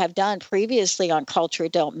people have done previously on culture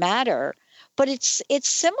don't matter, but it's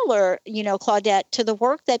similar, Claudette, to the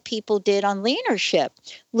work that people did on leadership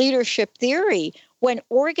theory when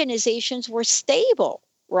organizations were stable,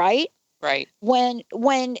 right? Right. When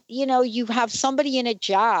you have somebody in a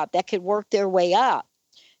job that could work their way up.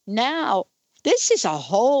 Now, this is a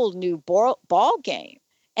whole new ball game.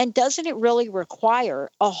 And doesn't it really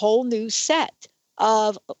require a whole new set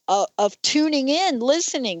of tuning in,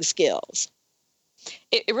 listening skills?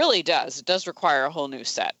 It really does. It does require a whole new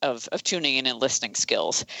set of tuning in and listening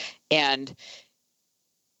skills. And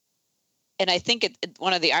I think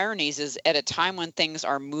one of the ironies is at a time when things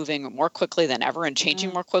are moving more quickly than ever and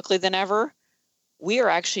changing more quickly than ever, we are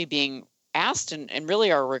actually being asked and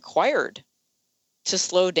really are required to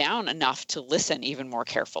slow down enough to listen even more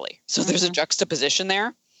carefully. So there's a juxtaposition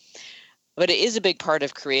there, but it is a big part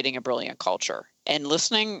of creating a brilliant culture. And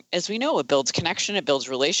listening, as we know, it builds connection, it builds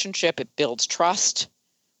relationship, it builds trust.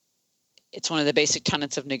 It's one of the basic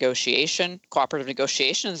tenets of negotiation, cooperative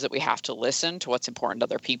negotiation, is that we have to listen to what's important to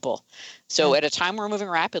other people. So at a time we're moving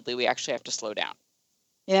rapidly, we actually have to slow down.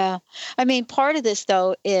 Yeah. I mean, part of this,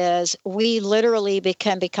 though, is we literally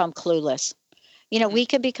can become clueless. We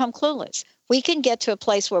can become clueless. We can get to a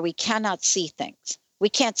place where we cannot see things. We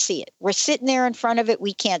can't see it. We're sitting there in front of it.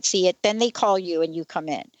 We can't see it. Then they call you and you come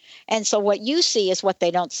in. And so what you see is what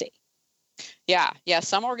they don't see. Yeah.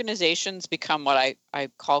 Some organizations become what I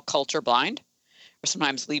call culture blind, or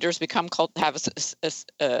sometimes leaders have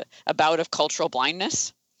a bout of cultural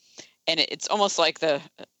blindness. And it's almost like the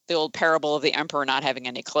old parable of the emperor not having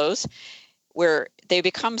any clothes, where they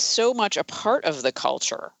become so much a part of the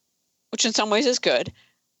culture, which in some ways is good,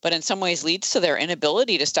 but in some ways leads to their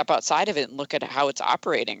inability to step outside of it and look at how it's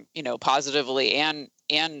operating, positively and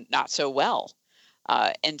not so well.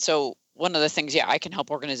 And so one of the things, I can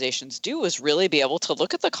help organizations do is really be able to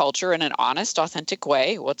look at the culture in an honest, authentic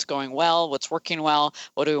way. What's going well? What's working well?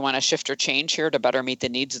 What do we want to shift or change here to better meet the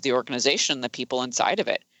needs of the organization and the people inside of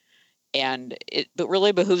it? And it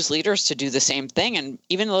really behooves leaders to do the same thing. And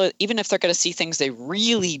even if they're going to see things they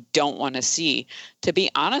really don't want to see, to be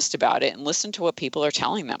honest about it and listen to what people are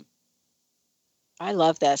telling them. I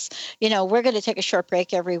love this. We're going to take a short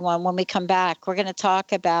break, everyone. When we come back, we're going to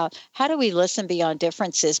talk about how do we listen beyond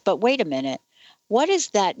differences. But wait a minute. What does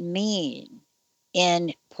that mean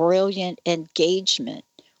in brilliant engagement?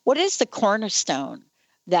 What is the cornerstone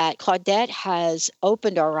that Claudette has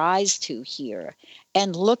opened our eyes to here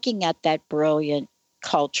and looking at that brilliant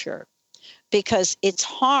culture? Because it's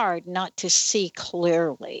hard not to see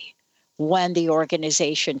clearly when the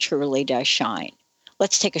organization truly does shine.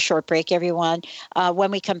 Let's take a short break, everyone. When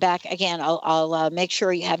we come back, again, I'll make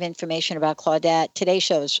sure you have information about Claudette. Today's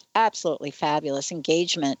show is absolutely fabulous.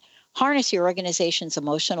 Engagement. Harness your organization's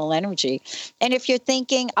emotional energy. And if you're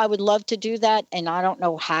thinking, I would love to do that and I don't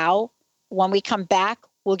know how, when we come back,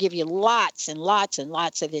 we'll give you lots and lots and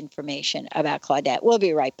lots of information about Claudette. We'll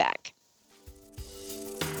be right back.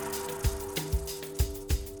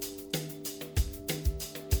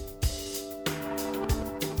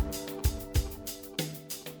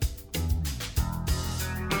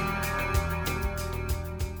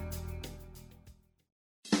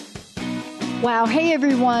 Wow. Hey,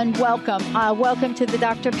 everyone. Welcome. Welcome to the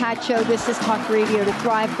Dr. Pat Show. This is Talk Radio to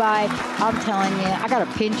Thrive By. I'm telling you, I got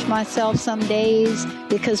to pinch myself some days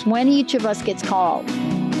because when each of us gets called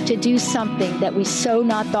to do something that we so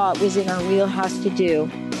not thought was in our wheelhouse to do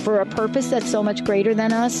for a purpose that's so much greater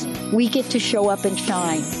than us, we get to show up and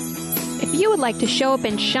shine. If you would like to show up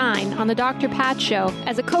and shine on the Dr. Pat Show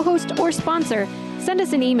as a co-host or sponsor, send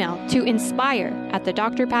us an email to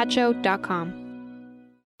inspire@thedrpatshow.com.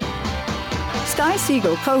 Sky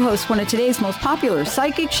Siegel co-hosts one of today's most popular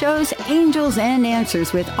psychic shows, Angels and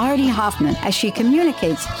Answers, with Artie Hoffman, as she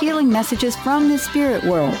communicates healing messages from the spirit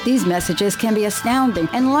world. These messages can be astounding,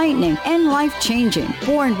 enlightening, and life-changing.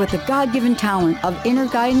 Born with the God-given talent of inner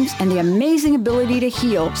guidance and the amazing ability to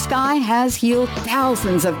heal, Sky has healed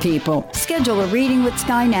thousands of people. Schedule a reading with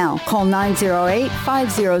Sky now. Call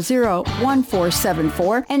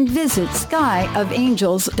 908-500-1474 and visit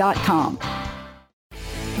skyofangels.com.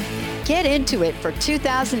 Get into it for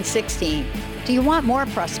 2016. Do you want more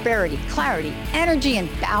prosperity, clarity, energy, and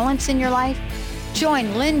balance in your life?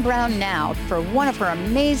 Join Lynn Brown now for one of her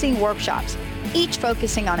amazing workshops, each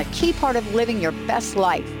focusing on a key part of living your best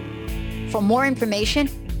life. For more information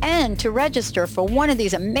and to register for one of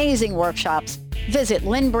these amazing workshops, visit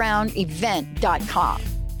lynnbrownevent.com.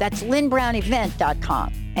 That's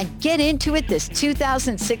lynnbrownevent.com. And get into it this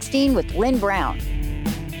 2016 with Lynn Brown.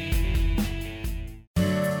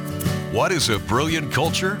 What is a brilliant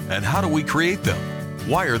culture and how do we create them?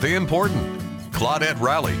 Why are they important? Claudette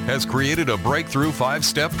Rowley has created a breakthrough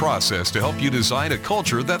 5-step process to help you design a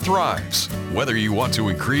culture that thrives. Whether you want to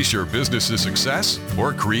increase your business's success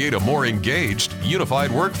or create a more engaged,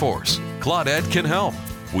 unified workforce, Claudette can help.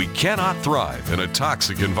 We cannot thrive in a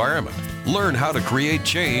toxic environment. Learn how to create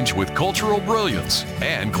change with cultural brilliance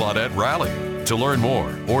and Claudette Rowley. To learn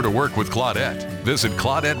more or to work with Claudette, visit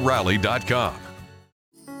ClaudetteRowley.com.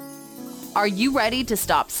 Are you ready to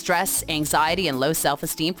stop stress, anxiety, and low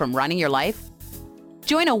self-esteem from running your life?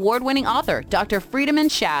 Join award-winning author Dr. Friedemann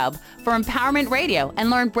Schaub for Empowerment Radio and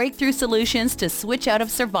learn breakthrough solutions to switch out of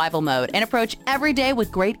survival mode and approach every day with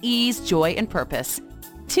great ease, joy, and purpose.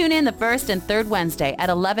 Tune in the first and third Wednesday at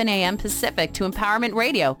 11 a.m. Pacific to Empowerment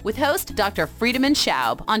Radio with host Dr. Friedemann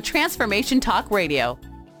Schaub on Transformation Talk Radio.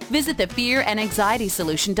 Visit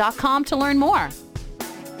thefearandanxietysolution.com to learn more.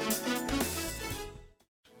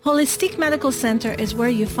 Holistic Medical Center is where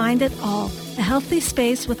you find it all. A healthy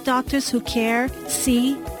space with doctors who care,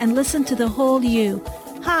 see, and listen to the whole you.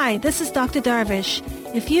 Hi, this is Dr. Darvish.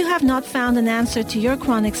 If you have not found an answer to your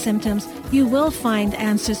chronic symptoms, you will find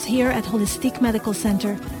answers here at Holistic Medical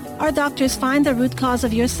Center. Our doctors find the root cause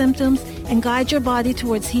of your symptoms and guide your body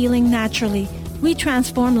towards healing naturally. We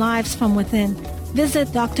transform lives from within. Visit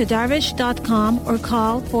drdarvish.com or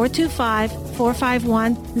call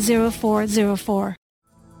 425-451-0404.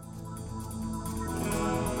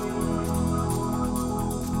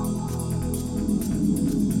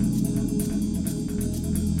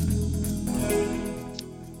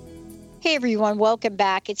 Hey everyone, welcome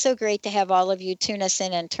back. It's so great to have all of you tune us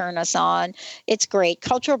in and turn us on. It's great.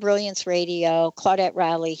 Cultural Brilliance Radio, Claudette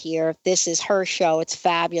Rowley here. This is her show. It's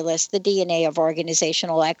fabulous. The DNA of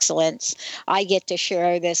organizational excellence. I get to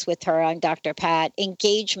share this with her. I'm Dr. Pat.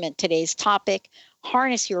 Engagement, today's topic.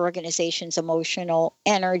 Harness your organization's emotional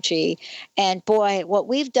energy. And boy, what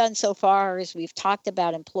we've done so far is we've talked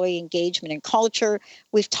about employee engagement and culture.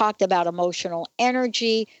 We've talked about emotional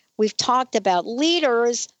energy. We've talked about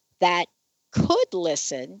leaders that could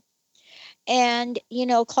listen. And,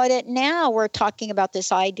 Claudette, now we're talking about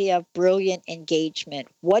this idea of brilliant engagement,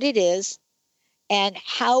 what it is and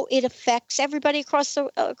how it affects everybody across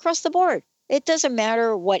the board. It doesn't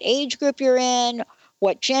matter what age group you're in,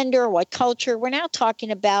 what gender, what culture. We're now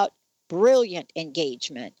talking about brilliant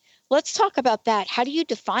engagement. Let's talk about that. How do you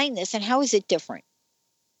define this and how is it different?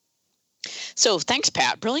 So thanks,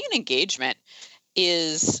 Pat. Brilliant engagement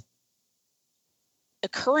is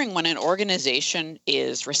occurring when an organization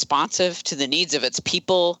is responsive to the needs of its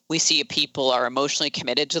people. We see people are emotionally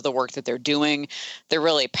committed to the work that they're doing. They're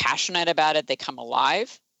really passionate about it. They come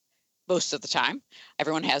alive most of the time.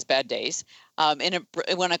 Everyone has bad days.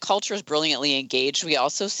 When a culture is brilliantly engaged, we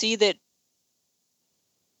also see that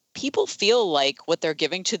people feel like what they're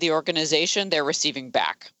giving to the organization, they're receiving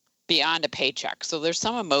back beyond a paycheck. So there's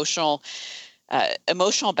some emotional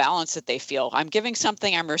balance that they feel. I'm giving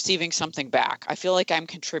something, I'm receiving something back. I feel like I'm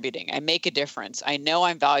contributing. I make a difference. I know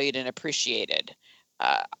I'm valued and appreciated.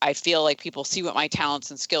 I feel like people see what my talents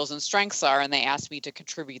and skills and strengths are, and they ask me to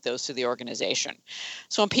contribute those to the organization.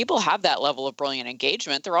 So when people have that level of brilliant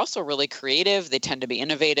engagement, they're also really creative. They tend to be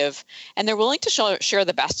innovative, and they're willing to share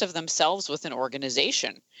the best of themselves with an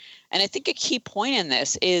organization. And I think a key point in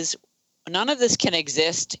this is none of this can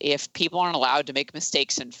exist if people aren't allowed to make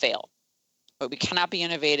mistakes and fail. But we cannot be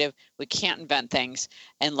innovative. We can't invent things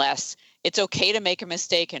unless it's okay to make a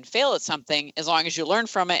mistake and fail at something as long as you learn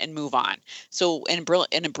from it and move on. So in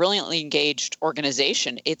a brilliantly engaged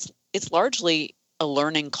organization, it's largely a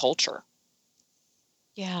learning culture.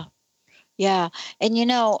 Yeah. Yeah. And,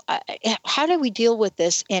 how do we deal with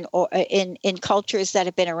this in cultures that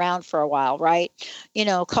have been around for a while, right?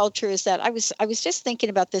 Cultures that I was just thinking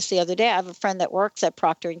about this the other day. I have a friend that works at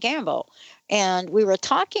Procter & Gamble, and we were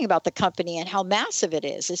talking about the company and how massive it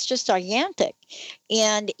is. It's just gigantic.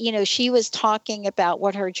 And, she was talking about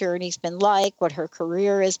what her journey's been like, what her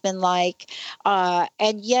career has been like.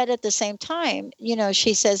 And yet at the same time,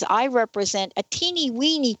 she says, I represent a teeny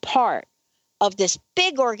weeny part of this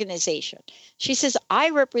big organization. She says, I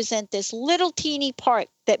represent this little teeny part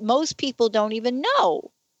that most people don't even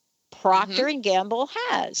know Procter and Gamble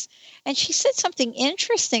has. And she said something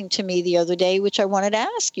interesting to me the other day, which I wanted to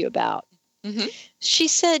ask you about. Mm-hmm. She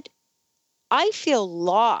said, I feel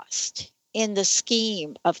lost in the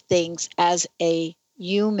scheme of things as a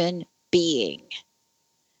human being.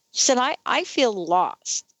 She said, I feel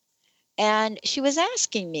lost. And she was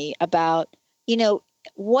asking me about,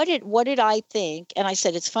 what did I think? And I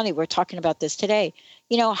said, it's funny, we're talking about this today.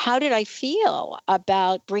 How did I feel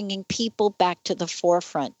about bringing people back to the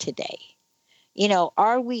forefront today?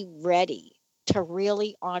 Are we ready to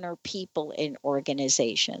really honor people in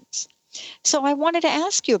organizations? So I wanted to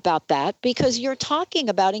ask you about that because you're talking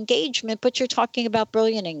about engagement, but you're talking about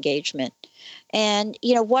brilliant engagement. And,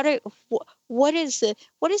 what is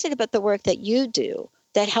it about the work that you do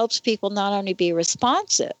that helps people not only be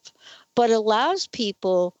responsive, but allows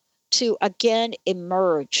people to, again,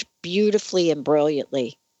 emerge beautifully and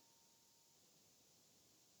brilliantly?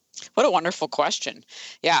 What a wonderful question.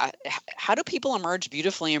 Yeah. How do people emerge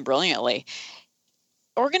beautifully and brilliantly?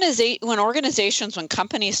 When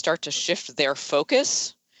companies start to shift their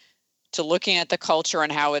focus to looking at the culture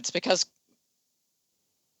and how it's because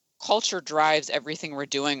culture drives everything we're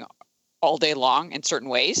doing all day long in certain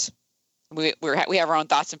ways. We have our own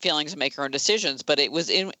thoughts and feelings and make our own decisions, but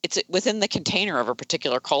it's within the container of a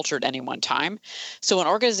particular culture at any one time. So when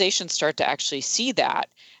organizations start to actually see that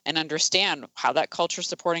and understand how that culture is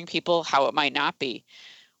supporting people, how it might not be,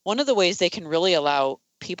 one of the ways they can really allow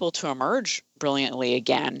people to emerge brilliantly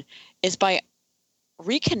again is by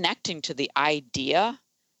reconnecting to the idea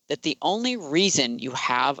that the only reason you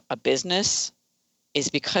have a business is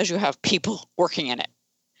because you have people working in it.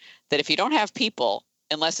 That if you don't have people,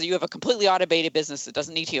 unless you have a completely automated business that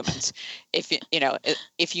doesn't need humans,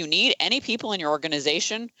 if you need any people in your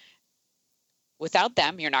organization, without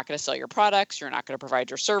them, you're not going to sell your products, you're not going to provide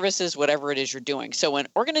your services, whatever it is you're doing. So when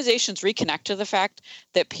organizations reconnect to the fact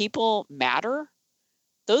that people matter,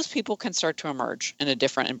 those people can start to emerge in a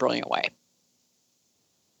different and brilliant way.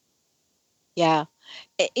 Yeah.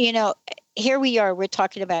 Here we are, we're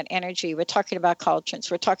talking about energy, we're talking about cultures,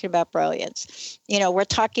 we're talking about brilliance. We're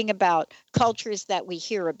talking about cultures that we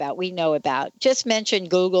hear about, we know about. Just mentioned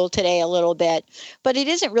Google today a little bit, but it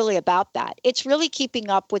isn't really about that. It's really keeping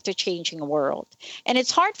up with the changing world. And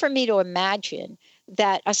it's hard for me to imagine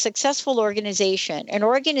that a successful organization, an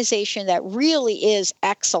organization that really is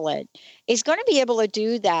excellent, is going to be able to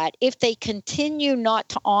do that if they continue not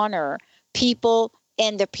to honor people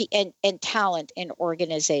and talent in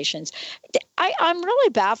organizations. I'm really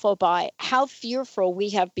baffled by how fearful we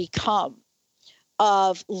have become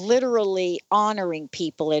of literally honoring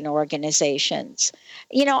people in organizations.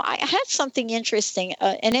 I had something interesting,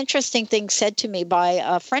 an interesting thing said to me by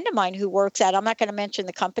a friend of mine who works at, I'm not going to mention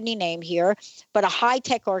the company name here, but a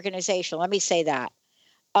high-tech organization. Let me say that.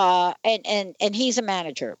 And he's a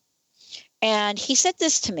manager. And he said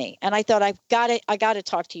this to me, and I thought, I got to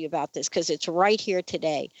talk to you about this because it's right here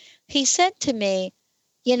today. He said to me,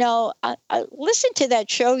 I listened to that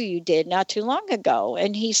show you did not too long ago.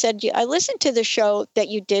 And he said, I listened to the show that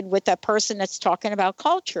you did with that person that's talking about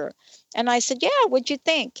culture. And I said, yeah, what'd you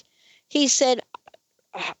think? He said,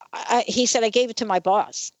 I gave it to my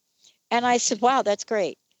boss. And I said, wow, that's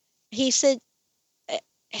great. He said,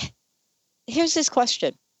 here's this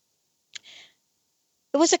question.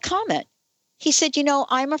 It was a comment. He said,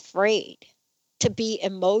 I'm afraid to be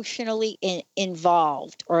emotionally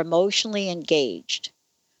involved or emotionally engaged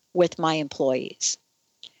with my employees.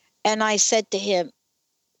 And I said to him,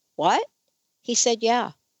 what? He said,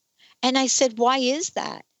 yeah. And I said, why is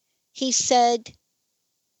that? He said,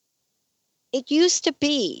 it used to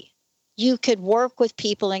be you could work with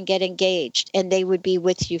people and get engaged and they would be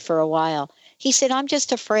with you for a while. He said, I'm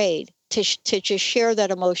just afraid to just share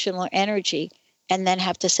that emotional energy and then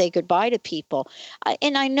have to say goodbye to people.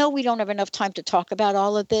 And I know we don't have enough time to talk about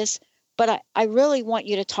all of this, but I really want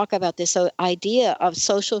you to talk about this idea of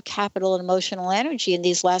social capital and emotional energy in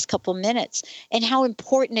these last couple minutes and how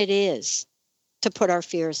important it is to put our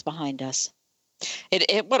fears behind us.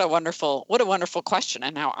 What a wonderful question,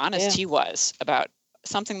 and how honest he was about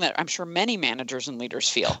something that I'm sure many managers and leaders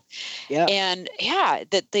feel. Yeah. And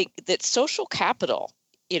that social capital,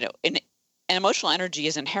 and emotional energy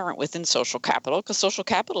is inherent within social capital, because social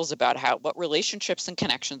capital is about what relationships and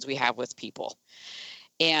connections we have with people.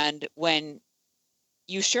 And when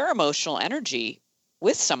you share emotional energy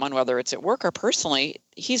with someone, whether it's at work or personally,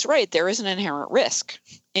 he's right. There is an inherent risk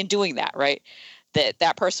in doing that, right?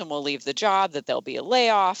 That person will leave the job, that there'll be a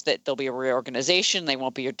layoff, that there'll be a reorganization, they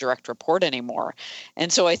won't be your direct report anymore.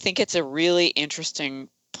 And so I think it's a really interesting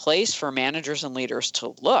place for managers and leaders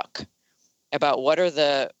to look about what are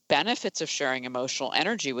the benefits of sharing emotional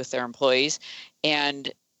energy with their employees,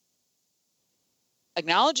 and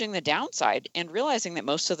acknowledging the downside and realizing that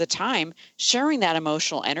most of the time sharing that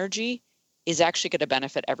emotional energy is actually going to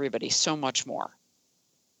benefit everybody so much more.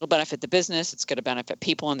 It'll benefit the business, it's going to benefit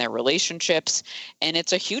people and their relationships, and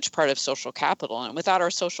it's a huge part of social capital. And without our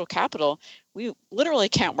social capital, we literally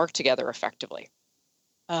can't work together effectively.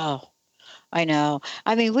 Oh, I know.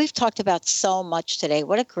 I mean, we've talked about so much today.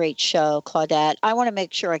 What a great show, Claudette. I want to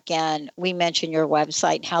make sure, again, we mention your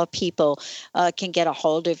website and how people can get a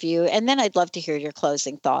hold of you. And then I'd love to hear your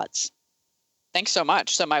closing thoughts. Thanks so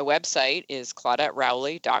much. So my website is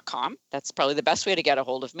ClaudetteRowley.com. That's probably the best way to get a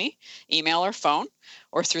hold of me, email or phone,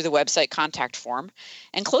 or through the website contact form.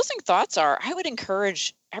 And closing thoughts are, I would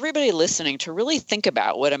encourage everybody listening to really think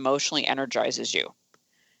about what emotionally energizes you,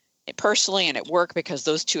 personally and at work, because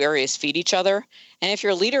those two areas feed each other. And if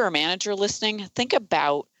you're a leader or manager listening, think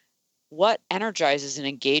about what energizes and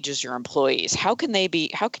engages your employees. How can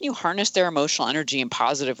you harness their emotional energy in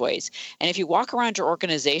positive ways? And if you walk around your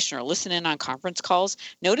organization or listen in on conference calls,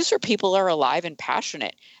 notice where people are alive and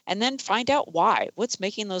passionate, and then find out why. What's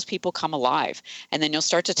making those people come alive? And then you'll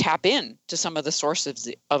start to tap in to some of the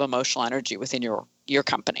sources of emotional energy within your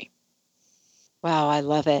company. Wow, I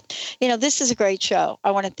love it. This is a great show.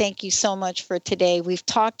 I want to thank you so much for today. We've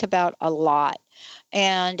talked about a lot.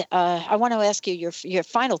 And I want to ask you your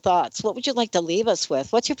final thoughts. What would you like to leave us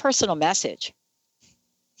with? What's your personal message?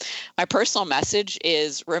 My personal message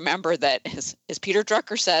is, remember that, as Peter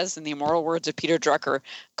Drucker says in the immortal words of Peter Drucker,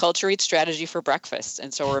 culture eats strategy for breakfast.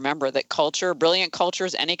 And so remember that culture, brilliant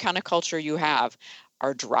cultures, any kind of culture you have,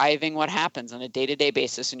 are driving what happens on a day-to-day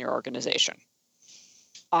basis in your organization.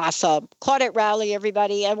 Awesome. Claudette Rowley,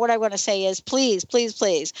 everybody. And what I want to say is, please, please,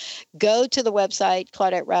 please go to the website,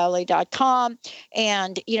 ClaudetteRowley.com.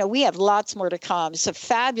 And, we have lots more to come. It's a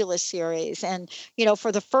fabulous series. And,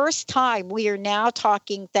 for the first time, we are now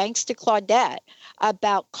talking, thanks to Claudette,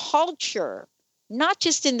 about culture, not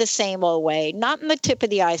just in the same old way, not in the tip of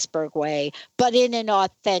the iceberg way, but in an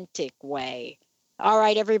authentic way. All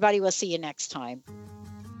right, everybody, we'll see you next time.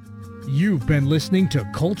 You've been listening to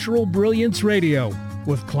Cultural Brilliance Radio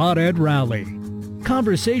with Claudette Rowley.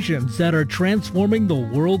 Conversations that are transforming the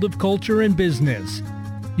world of culture and business.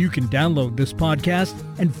 You can download this podcast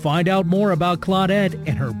and find out more about Claudette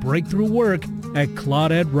and her breakthrough work at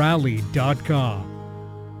ClaudetteRowley.com.